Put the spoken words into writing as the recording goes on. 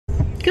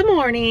Good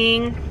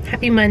morning.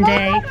 Happy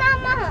Monday.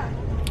 Mama.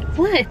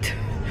 What?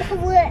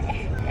 What?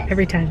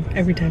 Every time.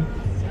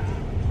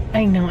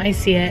 I know, I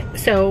see it.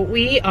 So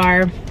we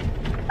are, it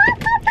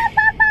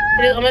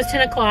is almost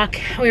 10 o'clock.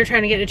 We were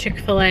trying to get to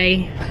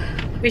Chick-fil-A.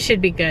 We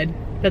should be good,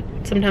 but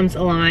sometimes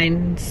the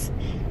lines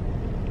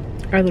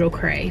are a little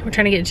cray. We're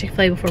trying to get to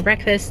Chick-fil-A before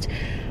breakfast.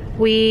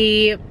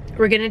 We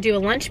were gonna do a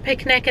lunch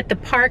picnic at the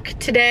park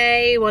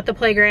today, at the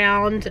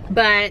playground,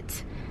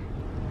 but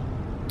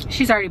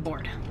she's already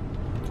bored.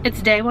 It's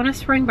day one of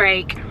spring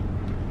break,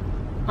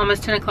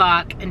 almost 10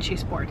 o'clock, and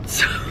she's bored.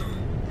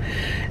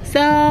 So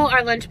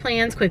our lunch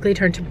plans quickly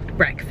turned to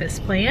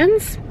breakfast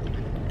plans.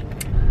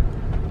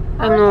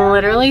 I'm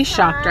literally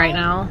shocked right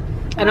now.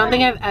 I don't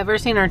think I've ever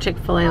seen our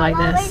Chick-fil-A like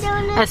this,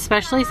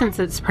 especially since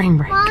it's spring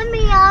break.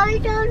 Mommy, are we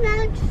going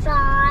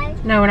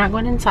outside? No, we're not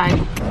going inside.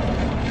 You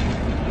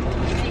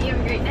have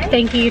a great day.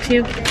 Thank you, you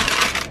too.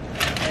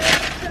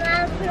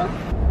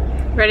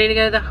 Ready to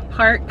go to the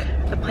park,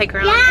 the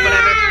playground,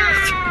 whatever?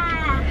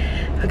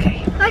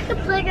 Okay. Like the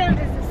playground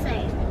is the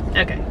same.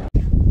 Okay.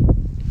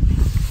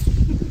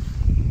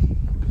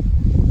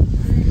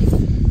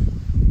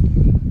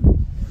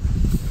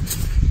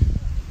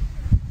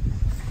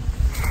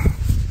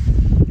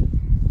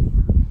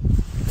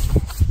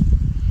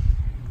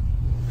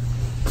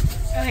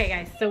 Okay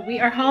guys, so we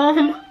are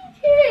home.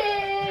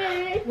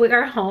 We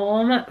are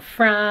home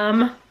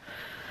from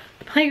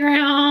the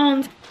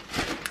playground.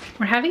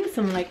 We're having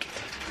some like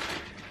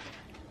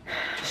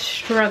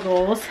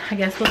struggles, I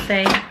guess we'll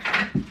say,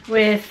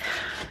 with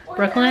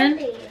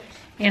Brooklyn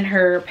and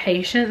her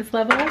patience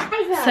level.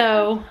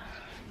 So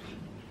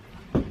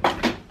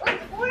Organize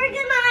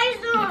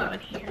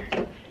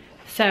here.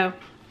 So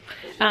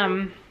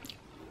we're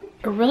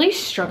really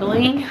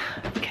struggling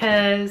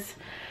because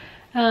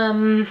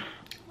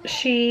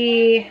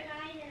she's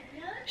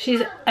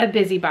a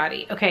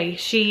busybody. Okay,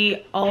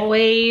 she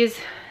always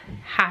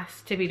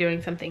has to be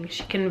doing something.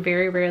 She can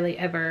very rarely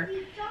ever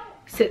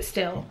sit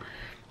still.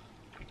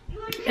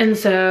 And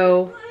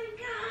so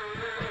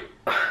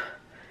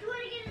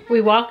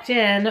we walked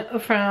in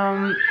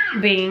from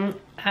being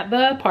at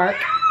the park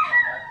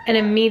and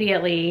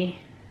immediately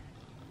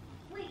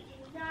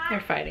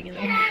they're fighting in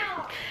there.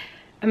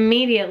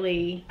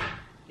 Immediately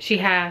she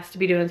has to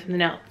be doing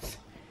something else.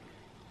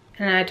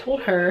 And I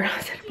told her,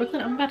 I said,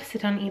 Brooklyn, I'm about to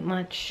sit down and eat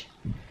lunch.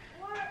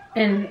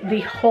 And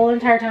the whole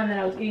entire time that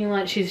I was eating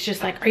lunch, she's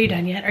just like, are you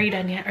done yet? Are you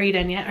done yet? Are you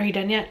done yet? Are you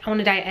done yet? I want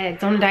to dye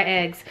eggs. I want to dye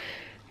eggs.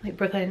 Like,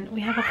 Brooklyn,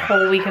 we have a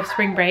whole week of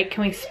spring break.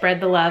 Can we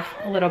spread the love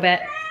a little bit?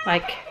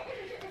 Like,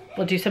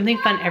 we'll do something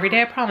fun every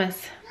day, I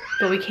promise.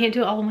 But we can't do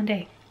it all in one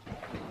day.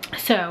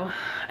 So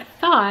I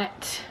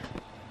thought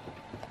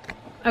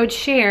I would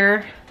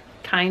share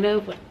kind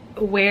of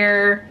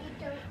where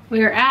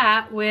we are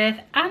at with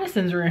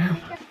Addison's room.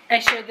 I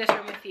shared this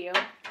room with you.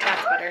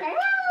 That's better.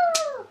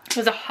 It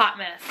was a hot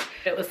mess.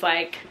 It was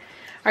like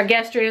our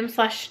guest room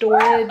slash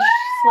storage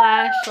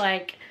slash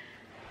like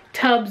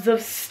tubs of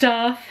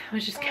stuff. It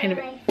was just kind of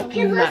nuts.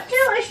 Let's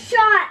do a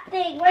shot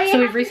thing. So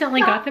we've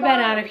recently got the bed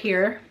out of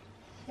here.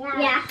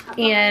 Yeah.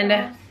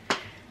 And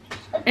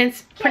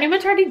it's pretty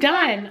much already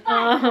done.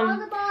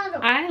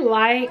 I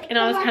like, and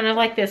I was kind of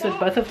like this with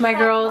both of my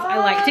girls, I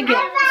like to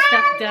get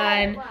stuff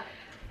done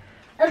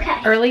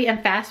early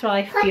and fast while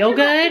I feel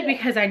good,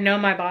 because I know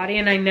my body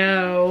and I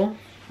know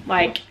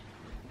like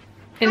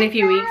in a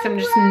few weeks I'm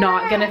just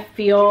not gonna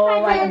feel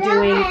like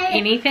doing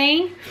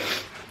anything.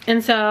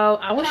 And so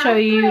I will show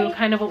you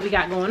kind of what we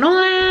got going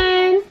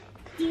on.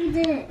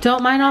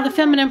 Don't mind all the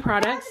feminine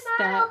products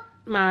that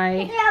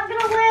my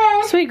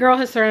sweet girl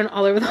has thrown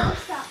all over the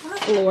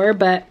floor,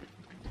 but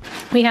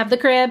we have the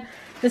crib.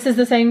 This is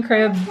the same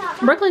crib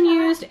Brooklyn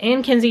used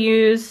and Kenzie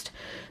used.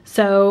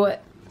 So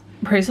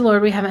praise the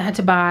Lord, we haven't had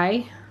to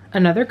buy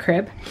another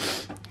crib.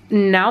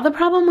 Now the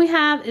problem we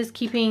have is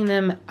keeping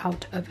them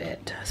out of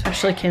it,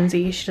 especially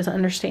Kenzie. She doesn't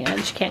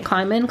understand. She can't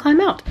climb in,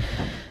 climb out.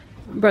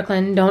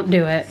 Brooklyn, don't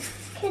do it.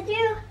 Could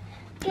you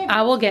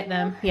I will get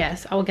them.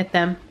 Yes, I will get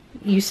them.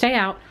 You stay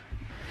out.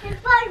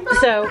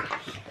 So,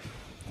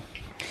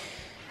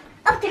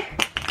 up there.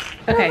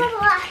 okay.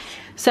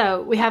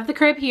 So we have the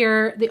crib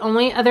here. The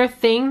only other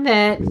thing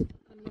that I'm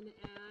gonna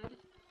add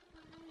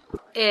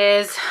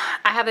is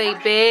I have a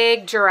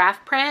big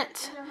giraffe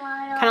print,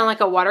 kind of like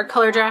a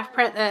watercolor giraffe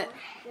print that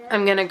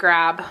I'm gonna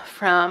grab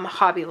from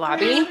Hobby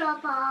Lobby.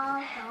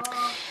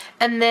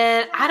 And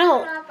then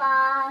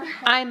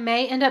I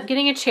may end up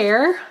getting a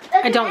chair.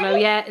 I don't know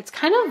yet. It's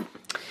kind of,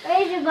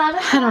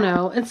 I don't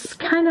know. It's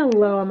kind of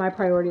low on my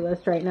priority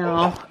list right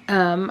now.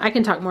 I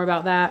can talk more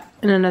about that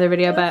in another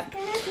video, but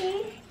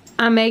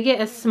I may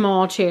get a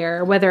small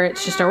chair, whether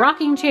it's just a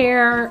rocking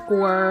chair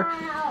or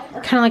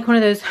kind of like one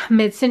of those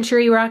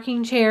mid-century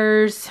rocking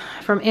chairs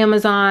from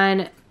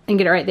Amazon, and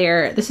get it right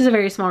there. This is a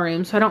very small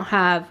room, so I don't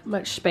have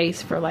much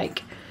space for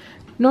like,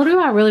 nor do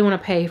I really want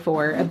to pay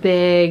for a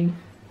big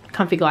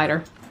comfy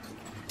glider.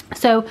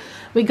 So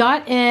we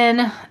got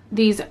in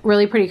these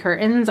really pretty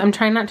curtains. I'm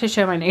trying not to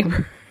show my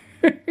neighbors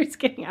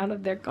getting out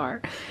of their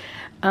car.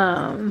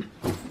 I'll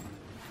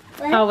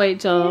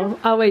wait till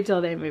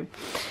they move.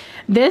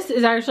 This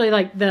is actually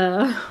like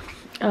the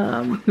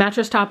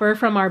mattress topper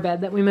from our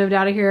bed that we moved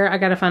out of here. I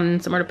gotta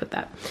find somewhere to put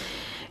that.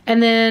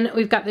 And then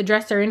we've got the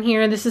dresser in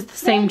here. This is the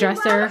same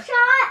dresser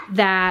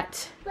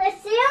that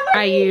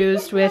I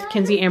used with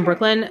Kenzie and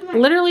Brooklyn.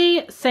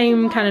 Literally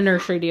same kind of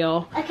nursery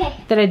deal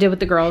that I did with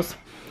the girls.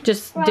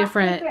 Just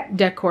different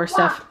decor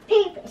stuff.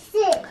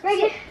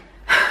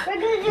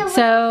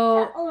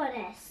 So,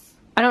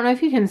 I don't know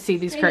if you can see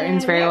these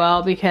curtains very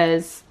well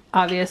because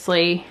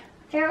obviously,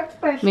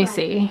 let me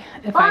see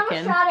if I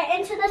can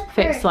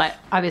fix light.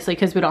 Obviously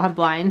because we don't have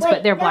blinds,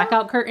 but they're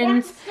blackout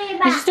curtains.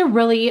 It's just a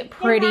really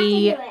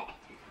pretty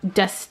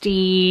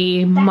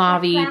dusty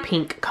mauve-y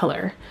pink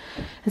color.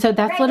 And so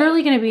that's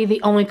literally going to be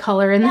the only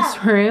color in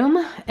this room,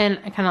 and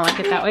I kind of like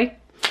it that way.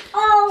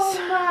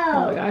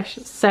 Oh my gosh.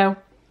 So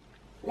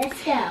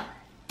let's go.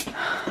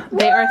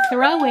 They are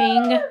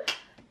throwing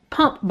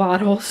pump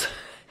bottles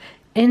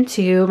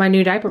into my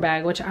new diaper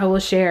bag, which I will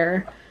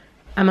share.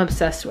 I'm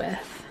obsessed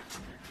with.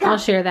 I'll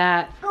share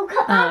that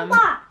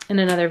in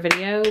another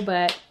video,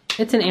 but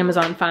it's an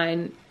Amazon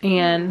find,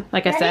 and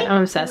like I said,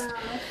 I'm obsessed.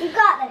 You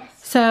got this.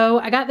 So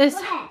I got this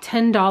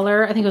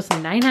 $10, I think it was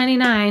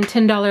 $9.99,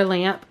 $10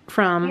 lamp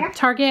from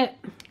Target.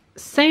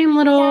 Same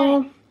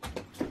little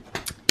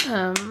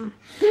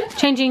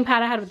changing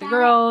pad I had with the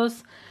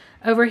girls.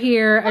 Over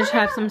here, I just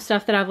have some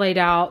stuff that I've laid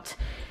out.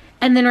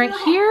 And then right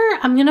here,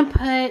 I'm gonna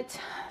put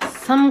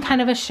some kind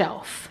of a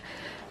shelf.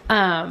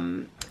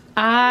 Let's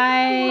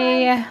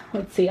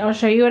see, I'll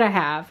show you what I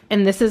have.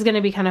 And this is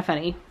gonna be kind of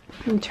funny.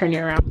 Let me turn you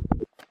around.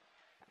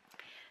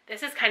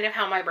 This is kind of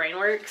how my brain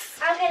works.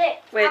 I'll get it.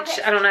 Which,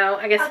 I don't know,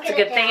 I guess it's a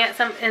good thing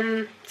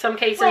in some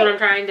cases when I'm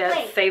trying to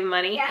save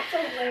money.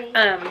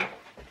 I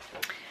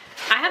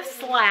have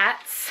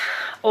slats,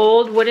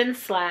 old wooden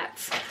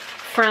slats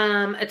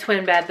from a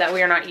twin bed that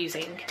we are not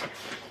using.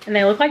 And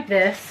they look like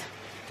this.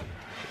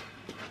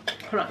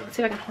 Hold on, let's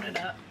see if I can hold it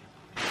up.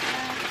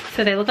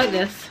 So they look like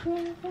this,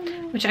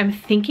 which I'm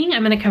thinking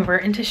I'm gonna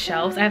convert into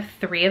shelves. I have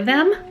 3 of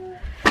them.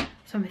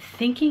 So I'm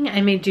thinking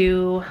I may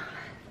do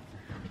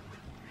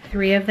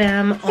 3 of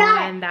them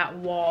on that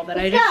wall that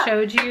I just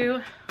showed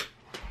you.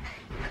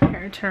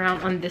 Here, turn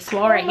around on this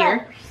wall right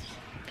here.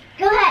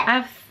 Go ahead. I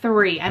have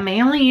 3. I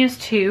may only use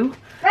 2.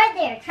 Right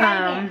there, try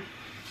again.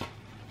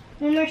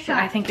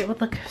 I think it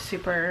would look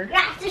super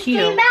cute.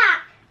 cute.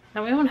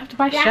 Now we won't have to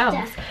buy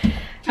shelves.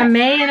 I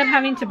may end up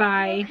having to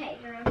buy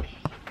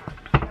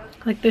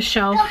like the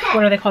shelf.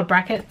 What are they called?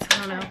 Brackets? I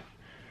don't know.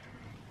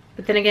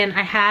 But then again,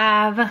 I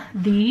have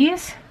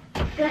these.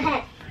 Go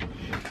ahead.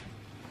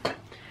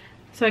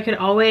 So I could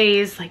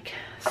always like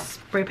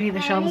spray paint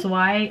the shelves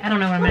white. I don't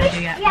know what I'm gonna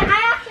do yet.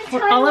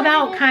 We're all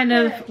about kind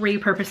of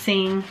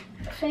repurposing,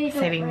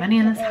 saving money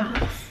in this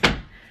house.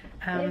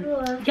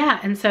 Yeah,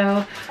 and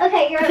so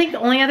I think the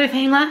only other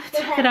thing left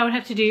that I would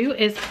have to do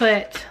is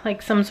put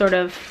like some sort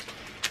of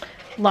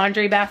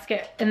laundry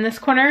basket in this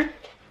corner.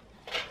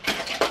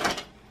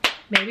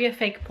 Maybe a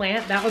fake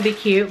plant, that would be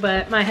cute,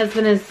 but my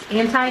husband is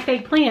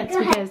anti-fake plants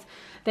because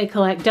they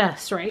collect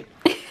dust, right?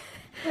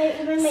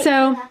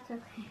 So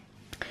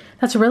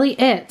that's really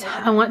it.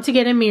 I want to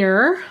get a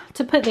mirror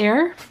to put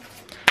there.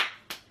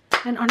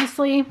 And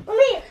honestly,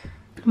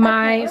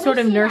 my sort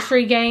of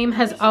nursery game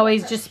has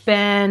always just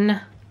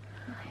been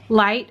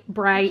light,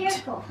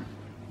 bright,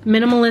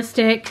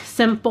 minimalistic,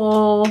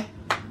 simple.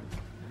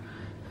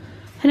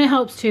 And it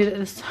helps too that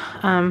this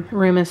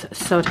room is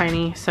so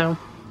tiny, so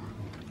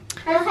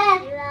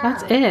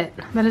that's it.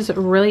 That is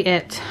really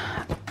it.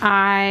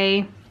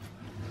 I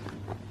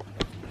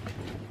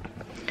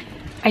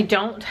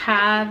don't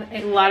have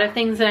a lot of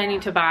things that I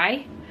need to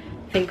buy,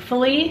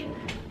 thankfully.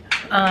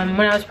 When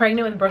I was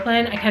pregnant with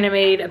Brooklyn, I kind of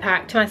made a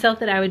pact to myself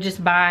that I would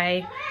just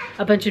buy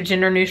a bunch of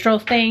gender neutral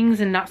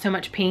things and not so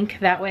much pink.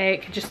 That way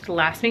it could just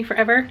last me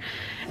forever.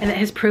 And it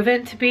has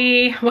proven to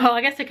be, well,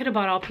 I guess I could have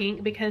bought all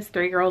pink because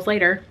 3 girls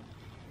later,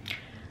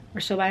 we're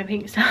still buying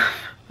pink stuff.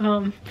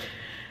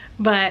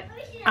 But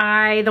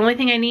the only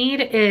thing I need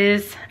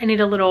is, I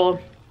need a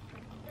little,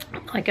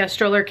 like a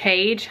stroller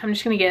cage. I'm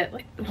just gonna get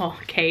like, well,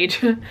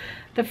 cage,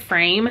 the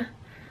frame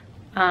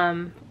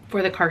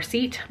for the car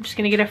seat. I'm just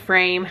gonna get a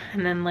frame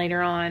and then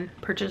later on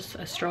purchase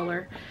a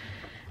stroller.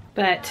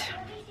 But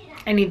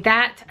I need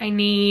that. I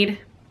need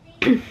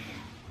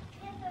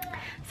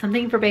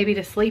something for baby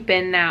to sleep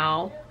in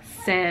now,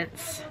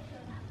 since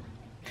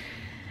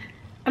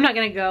I'm not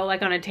gonna go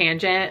like on a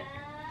tangent.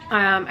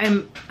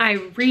 I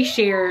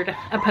reshared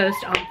a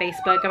post on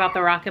Facebook about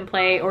the Rock and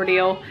Play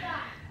ordeal.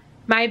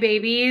 My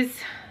babies,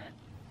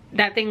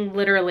 that thing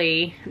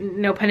literally,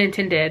 no pun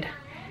intended,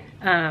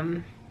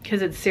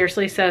 because it's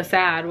seriously so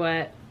sad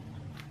what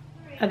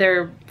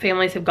other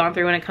families have gone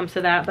through when it comes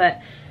to that,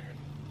 but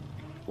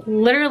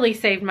literally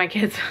saved my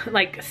kids,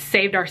 like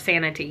saved our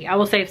sanity. I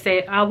will say it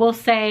saved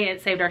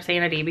our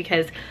sanity,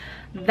 because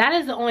that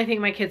is the only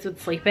thing my kids would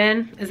sleep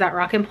in, is that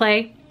Rock and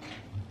Play.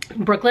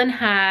 Brooklyn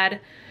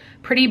had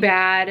pretty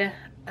bad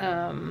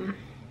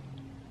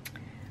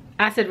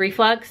acid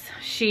reflux.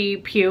 She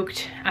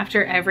puked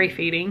after every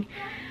feeding,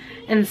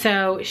 and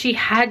so she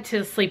had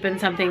to sleep in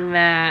something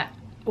that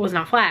was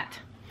not flat.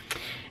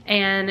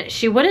 and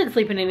she wouldn't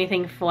sleep in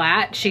anything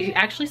flat. She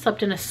actually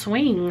slept in a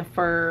swing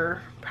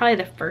for probably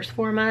the first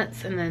 4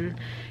 months, and then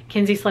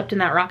Kenzie slept in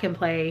that rock and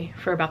play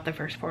for about the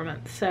first 4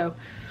 months. So,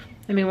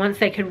 I mean, once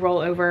they could roll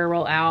over,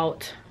 roll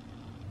out,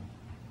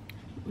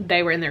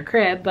 they were in their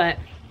crib. But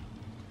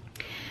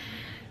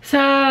so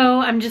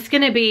I'm just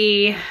gonna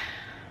be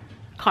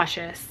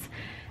cautious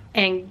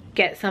and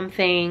get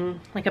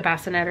something like a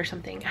bassinet or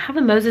something. I have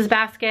a Moses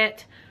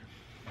basket,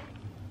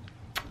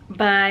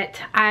 but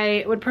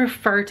I would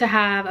prefer to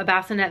have a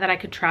bassinet that I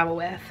could travel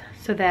with,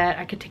 so that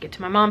I could take it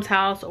to my mom's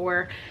house,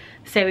 or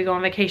say we go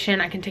on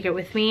vacation, I can take it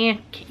with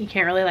me. You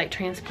can't really like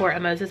transport a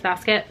Moses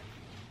basket.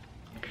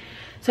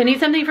 So I need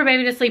something for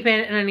baby to sleep in,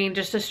 and I need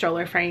just a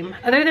stroller frame.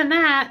 Other than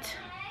that,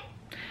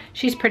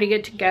 she's pretty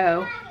good to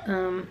go.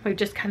 We've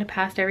just kind of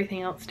passed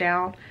everything else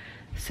down.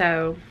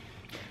 So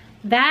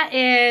that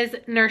is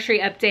nursery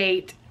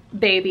update,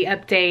 baby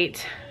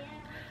update,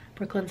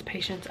 Brooklyn's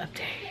patience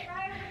update.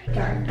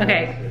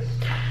 Okay,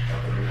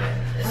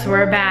 so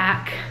we're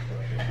back.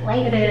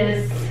 It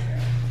is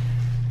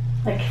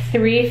like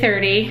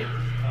 3:30,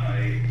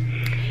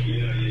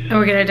 and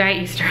we're gonna dye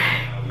Easter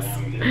eggs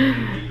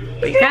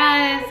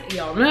because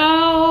y'all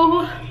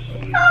know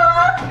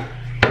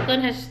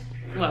Brooklyn has,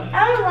 well,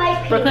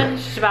 Brooklyn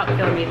has just about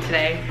killed me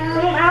today.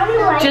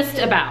 Just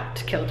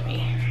about killed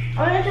me. I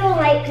want to do a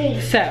light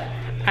pink. So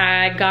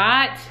I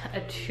got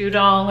a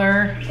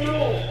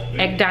 $2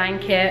 egg dyeing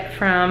kit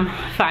from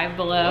Five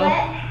Below.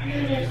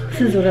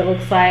 This is what it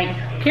looks like.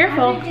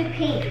 Careful. I want to do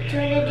pink. Do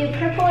you want to do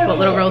purple or But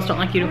little blue? girls don't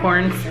like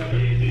unicorns.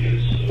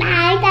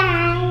 Bye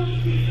bye.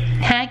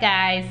 Hi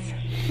guys.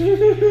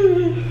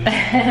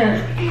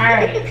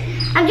 Alright.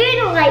 I'm doing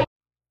a light.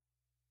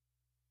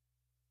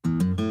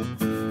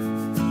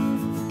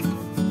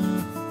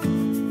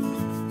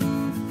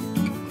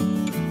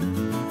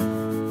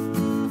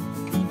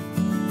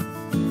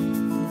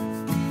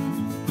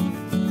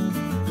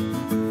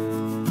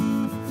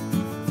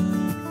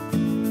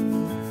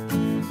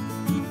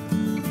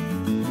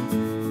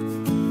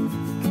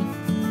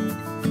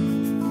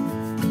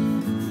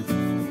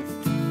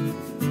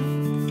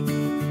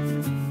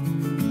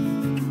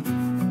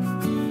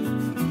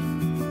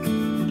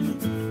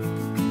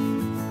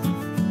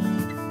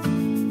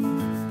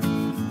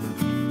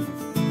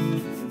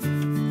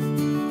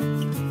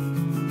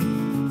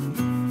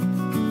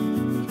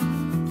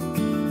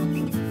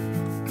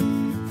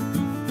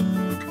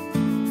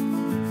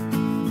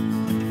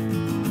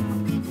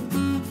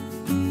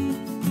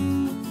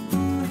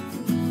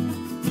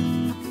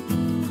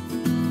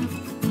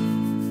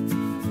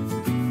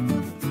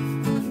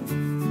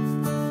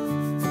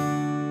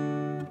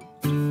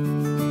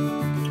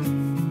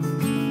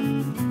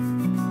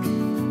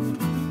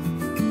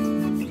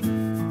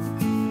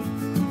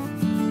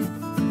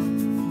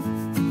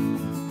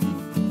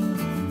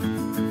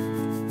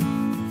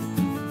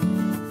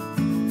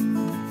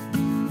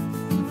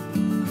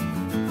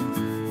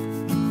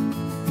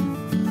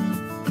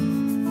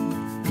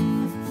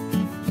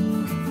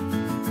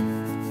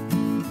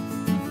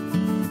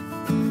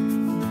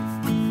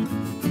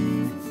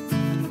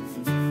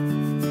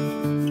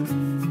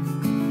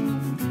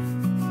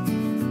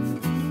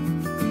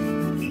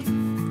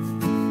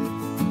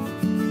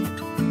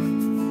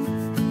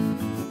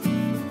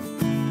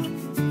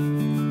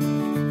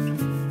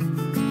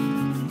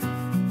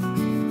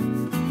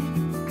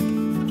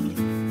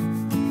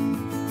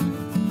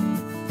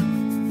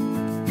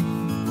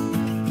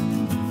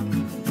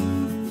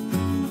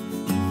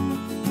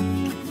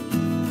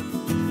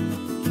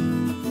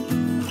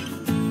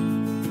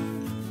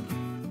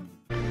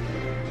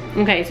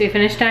 Okay, so we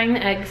finished dyeing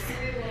the eggs.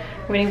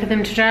 We're waiting for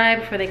them to dry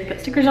before they can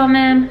put stickers on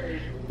them.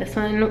 This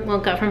one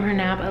woke up from her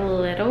nap a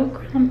little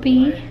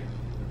grumpy,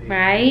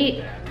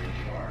 right?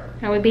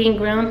 Are we being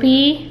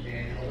grumpy?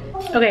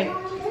 Okay.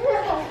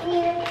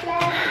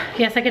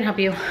 Yes, I can help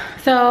you.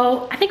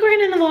 So I think we're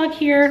gonna end the vlog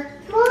here.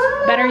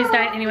 Battery's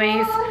died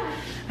anyways.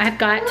 I've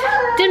got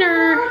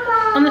dinner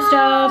on the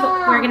stove.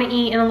 We're gonna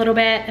eat in a little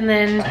bit and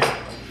then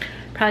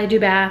probably do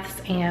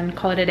baths and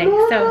call it a day.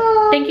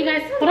 So thank you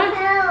guys. Hold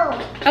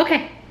on.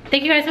 Okay.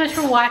 Thank you guys so much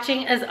for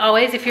watching. As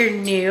always, if you're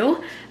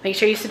new, make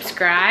sure you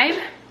subscribe,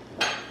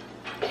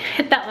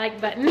 hit that like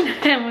button,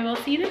 and we will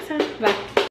see you next time. Bye.